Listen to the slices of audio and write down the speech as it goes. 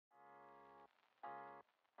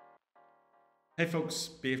Hey folks,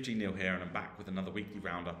 BFG Neil here, and I'm back with another weekly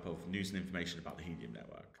roundup of news and information about the Helium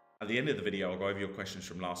network. At the end of the video, I'll go over your questions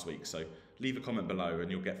from last week, so leave a comment below and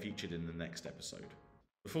you'll get featured in the next episode.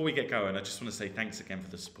 Before we get going, I just want to say thanks again for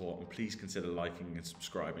the support, and please consider liking and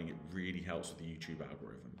subscribing. It really helps with the YouTube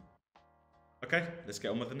algorithm. Okay, let's get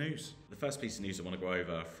on with the news. The first piece of news I want to go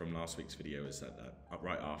over from last week's video is that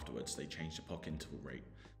right afterwards they changed the POC interval rate.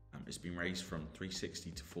 It's been raised from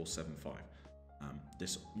 360 to 475.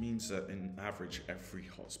 This means that in average every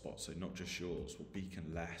hotspot, so not just yours, will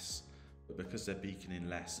beacon less, but because they're beaconing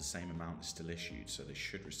less, the same amount is still issued, so they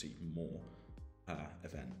should receive more per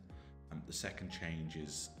event. The second change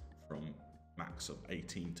is from max of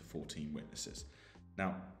 18 to 14 witnesses.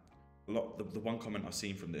 Now, the one comment I've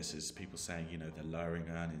seen from this is people saying, they're lowering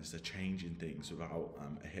earnings, they're changing things without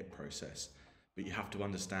a hit process. But you have to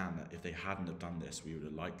understand that if they hadn't have done this, we would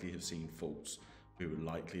have likely have seen faults. We would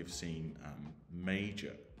likely have seen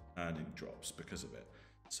major earning drops because of it.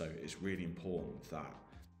 So it's really important that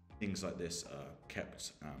things like this are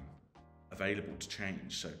kept available to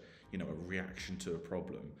change. So, a reaction to a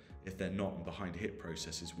problem, if they're not behind hit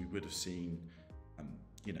processes, we would have seen,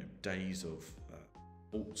 days of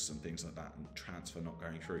faults and things like that, and transfer not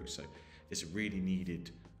going through. So it's a really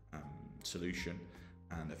needed solution.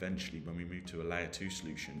 And eventually, when we move to a layer 2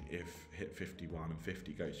 solution, if hit 51 and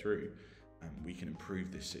 50 go through, we can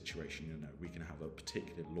improve this situation. We can have a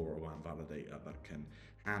particular LoRaWAN validator that can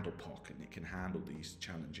handle POC, and it can handle these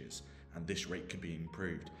challenges, and this rate can be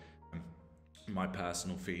improved. My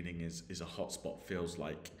personal feeling is a hotspot feels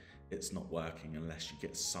like it's not working unless you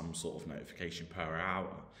get some sort of notification per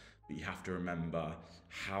hour. But you have to remember,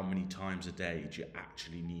 how many times a day do you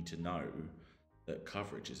actually need to know that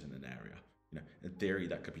coverage is in an area? In theory,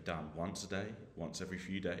 that could be done once a day, once every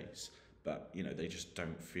few days. But, they just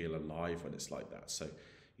don't feel alive when it's like that. So,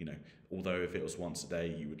 although if it was once a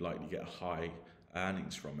day, you would likely get high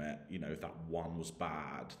earnings from it. If that one was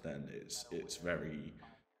bad, then it's very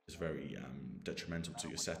detrimental to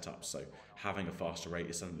your setup. So having a faster rate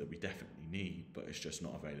is something that we definitely need, but it's just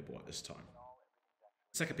not available at this time.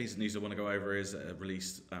 Second piece of news I want to go over is a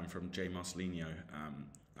release from Jay Marcelino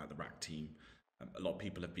at the Rack team. A lot of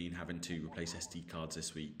people have been having to replace SD cards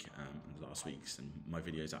this week and the last weeks, and my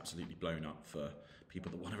video is absolutely blown up for people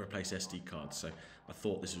that want to replace SD cards. So I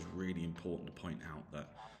thought this was really important to point out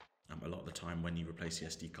that a lot of the time when you replace the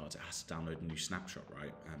SD cards, it has to download a new snapshot,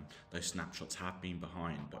 right? Those snapshots have been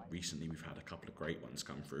behind, but recently we've had a couple of great ones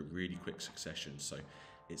come through, really quick succession. So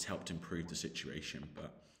it's helped improve the situation.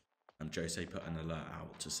 But Jose put an alert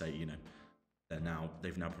out to say, they've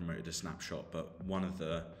now promoted a snapshot. But one of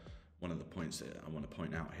the points that I want to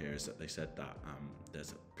point out here is that they said that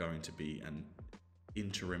there's going to be an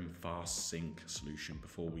interim fast sync solution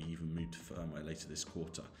before we even move to firmware later this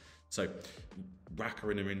quarter. So Rack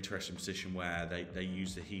are in an interesting position where they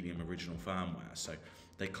use the Helium original firmware, so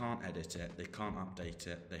they can't edit it, they can't update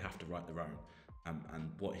it, they have to write their own. And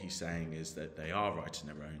what he's saying is that they are writing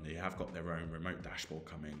their own, they have got their own remote dashboard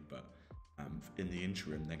coming, but in the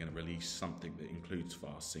interim they're going to release something that includes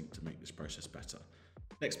fast sync to make this process better.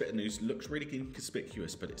 Next bit of news looks really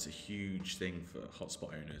inconspicuous, but it's a huge thing for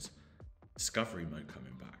hotspot owners. Discovery mode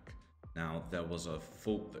coming back. Now, there was a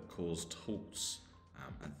fault that caused halts,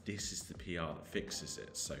 and this is the PR that fixes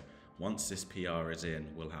it. So once this PR is in,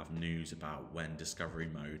 we'll have news about when discovery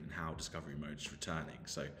mode and how discovery mode is returning.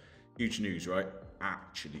 So huge news, right?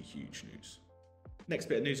 Actually huge news. Next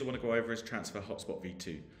bit of news I want to go over is transfer hotspot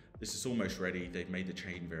v2. This is almost ready. They've made the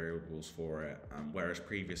chain variables for it, whereas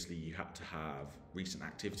previously you had to have recent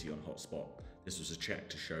activity on hotspot. This was a check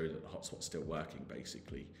to show that the hotspot's still working,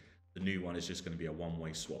 basically. The new one is just going to be a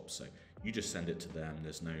one-way swap, so you just send it to them,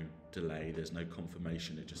 there's no delay, there's no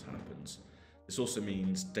confirmation, it just happens. This also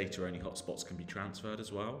means data-only hotspots can be transferred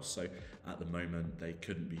as well, so at the moment they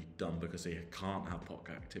couldn't be done because they can't have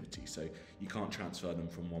POC activity, so you can't transfer them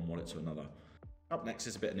from one wallet to another. Up next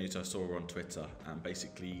is a bit of news I saw on Twitter.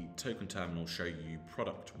 Basically, token terminals show you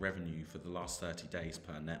product revenue for the last 30 days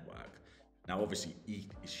per network. Now, obviously,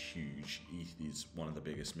 ETH is huge. ETH is one of the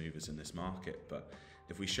biggest movers in this market, but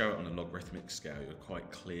if we show it on a logarithmic scale, you'll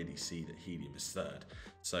quite clearly see that Helium is third.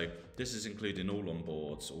 So this is including all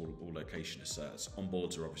onboards, all location asserts.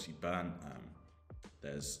 Onboards are obviously burnt.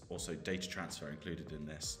 There's also data transfer included in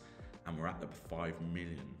this, and we're at the 5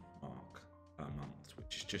 million mark per month,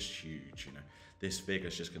 which is just huge. This figure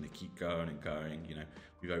is just going to keep going and going.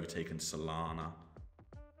 We've overtaken Solana,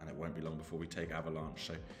 and it won't be long before we take Avalanche.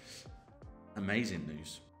 So amazing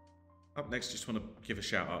news. Up next, just want to give a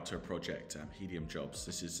shout out to a project, Helium Jobs.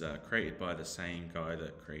 This is created by the same guy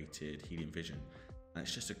that created Helium Vision, and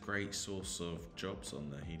it's just a great source of jobs on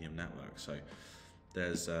the Helium network. So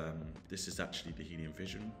There's this is actually the Helium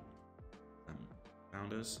Vision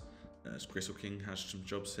founders. There's Gristle King has some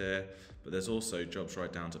jobs here, but there's also jobs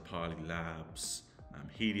right down to Parley Labs,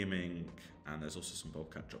 Helium Inc., and there's also some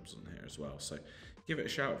Bobcat jobs on here as well. So give it a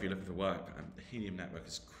shout if you're looking for work. The Helium network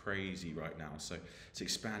is crazy right now, so it's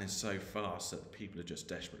expanding so fast that people are just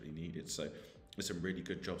desperately needed. So there's some really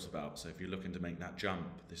good jobs about. So if you're looking to make that jump,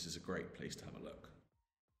 this is a great place to have a look.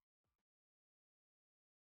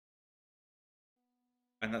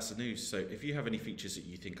 And that's the news. So if you have any features that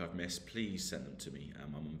you think I've missed, please send them to me.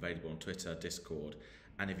 I'm available on Twitter, Discord,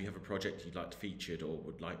 and if you have a project you'd like featured or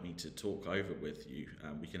would like me to talk over with you,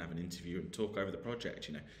 we can have an interview and talk over the project,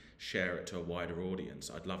 share it to a wider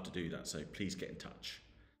audience. I'd love to do that, so please get in touch.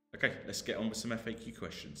 Okay, let's get on with some FAQ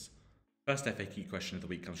questions. First FAQ question of the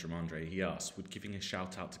week comes from Andre. He asks, would giving a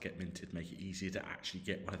shout out to get minted make it easier to actually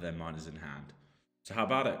get one of their miners in hand? So how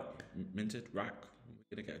about it? Minted, rack,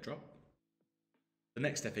 we're gonna get a drop? The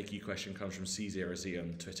next FAQ question comes from C0Z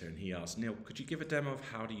on Twitter, and he asks, Neil, could you give a demo of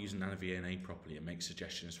how to use NanoVNA properly and make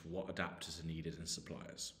suggestions for what adapters are needed and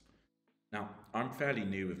suppliers? Now, I'm fairly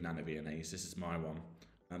new with NanoVNAs. This is my one.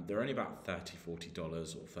 They're only about $30,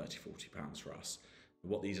 $40 or £30, £40 for us.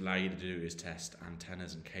 What these allow you to do is test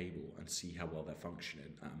antennas and cable and see how well they're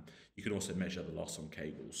functioning. You can also measure the loss on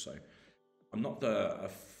cables. So I'm not a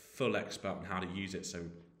full expert on how to use it, so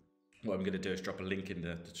what I'm going to do is drop a link in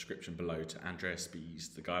the description below to Andreas Spies,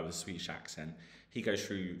 the guy with the Swedish accent. He goes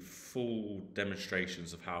through full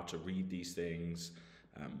demonstrations of how to read these things,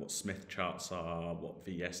 what Smith charts are, what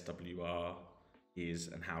VSWR is,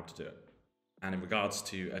 and how to do it. And in regards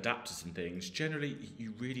to adapters and things, generally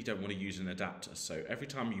you really don't want to use an adapter. So every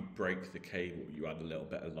time you break the cable, you add a little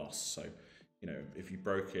bit of loss. So, if you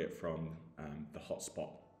broke it from the hotspot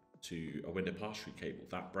to a window pass-through cable,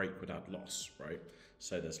 that break would add loss, right?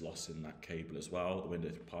 So there's loss in that cable as well, the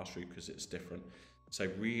window pass-through, because it's different. So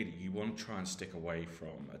really, you want to try and stick away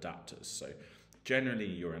from adapters. So generally,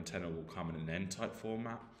 your antenna will come in an N-type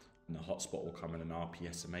format, and the hotspot will come in an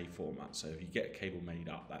RPSMA format. So if you get a cable made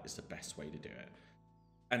up, that is the best way to do it.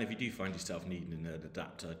 And if you do find yourself needing an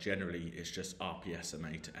adapter, generally it's just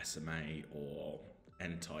RPSMA to SMA or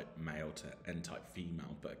N-type male to N-type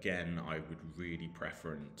female, but again, I would really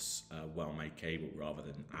preference a well-made cable rather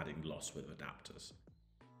than adding loss with adapters.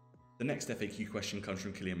 The next FAQ question comes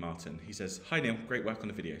from Killian Martin. He says, hi Neil, great work on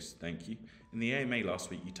the videos, thank you. In the AMA last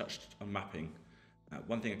week, you touched on mapping.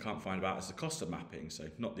 One thing I can't find about is the cost of mapping, so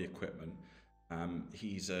not the equipment.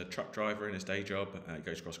 He's a truck driver in his day job,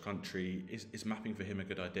 goes cross country. Is mapping for him a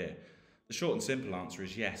good idea? The short and simple answer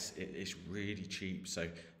is yes, it is really cheap. So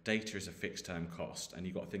data is a fixed term cost, and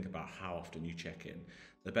you've got to think about how often you check in.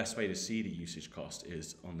 The best way to see the usage cost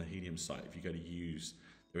is on the Helium site. If you go to use,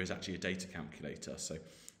 there is actually a data calculator. So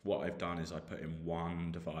what I've done is I put in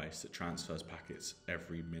one device that transfers packets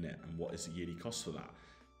every minute, and what is the yearly cost for that?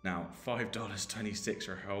 Now, $5.26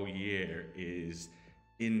 for a whole year is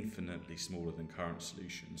infinitely smaller than current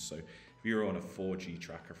solutions. So if you're on a 4G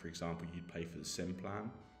tracker, for example, you'd pay for the SIM plan.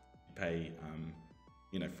 Pay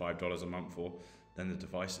 $5 a month for, then the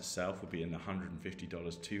device itself would be in the $150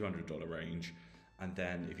 $200 range, and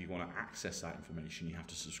then if you want to access that information, you have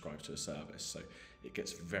to subscribe to a service. So it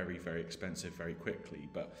gets very, very expensive very quickly.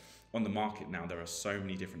 But on the market now, there are so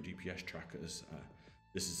many different GPS trackers.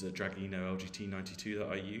 This is a Dragino LGT92 that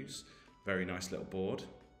I use. Very nice little board.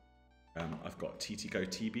 I've got TTGo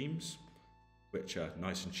T-beams, which are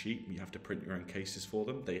nice and cheap. You have to print your own cases for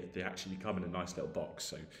them. They actually come in a nice little box,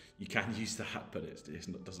 so you can use that, but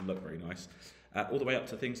it doesn't look very nice. All the way up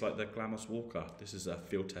to things like the Glamos Walker. This is a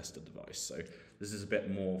field tester device, so this is a bit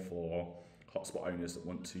more for hotspot owners that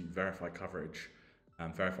want to verify coverage,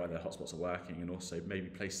 verify their hotspots are working, and also maybe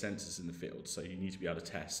place sensors in the field. So you need to be able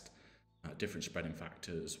to test different spreading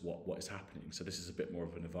factors, what is happening. So this is a bit more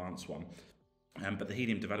of an advanced one. But the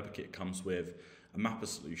Helium Developer Kit comes with a mapper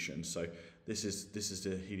solution. So this is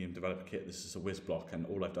the Helium Developer Kit. This is a whiz block, and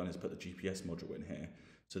all I've done is put the GPS module in here.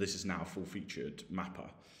 So this is now a full-featured mapper.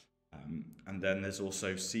 And then there's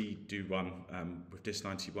also Seed do one with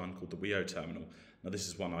DIS91 called the WIO terminal. Now this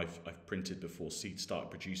is one I've printed before Seed started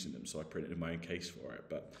producing them, so I printed in my own case for it.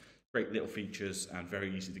 But great little features and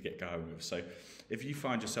very easy to get going with. So if you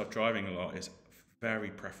find yourself driving a lot, it's very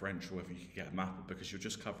preferential if you can get a mapper, because you'll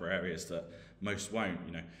just cover areas that most won't.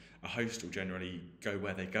 A host will generally go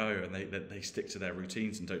where they go, and they stick to their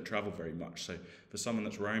routines and don't travel very much. So for someone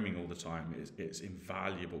that's roaming all the time, it's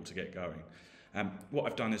invaluable to get going. What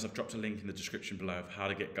I've done is I've dropped a link in the description below of how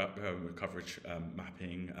to get going with coverage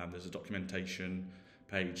mapping. There's a documentation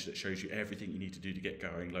page that shows you everything you need to do to get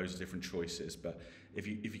going, loads of different choices. But if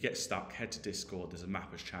you get stuck, head to Discord. There's a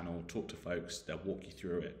mappers channel, talk to folks, they'll walk you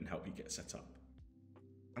through it and help you get set up.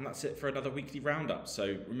 And that's it for another weekly roundup.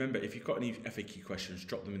 So remember, if you've got any FAQ questions,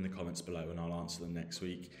 drop them in the comments below and I'll answer them next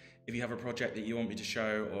week. If you have a project that you want me to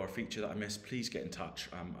show or a feature that I missed, please get in touch.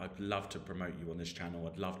 I'd love to promote you on this channel.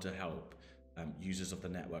 I'd love to help users of the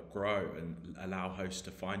network grow and allow hosts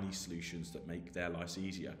to find these solutions that make their lives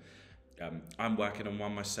easier. I'm working on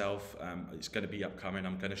one myself. It's going to be upcoming.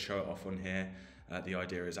 I'm going to show it off on here. The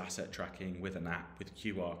idea is asset tracking with an app with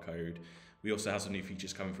QR code. We also have some new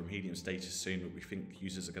features coming from Helium Status soon that we think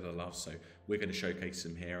users are going to love. So we're going to showcase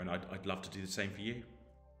them here, and I'd love to do the same for you.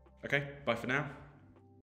 Okay, bye for now.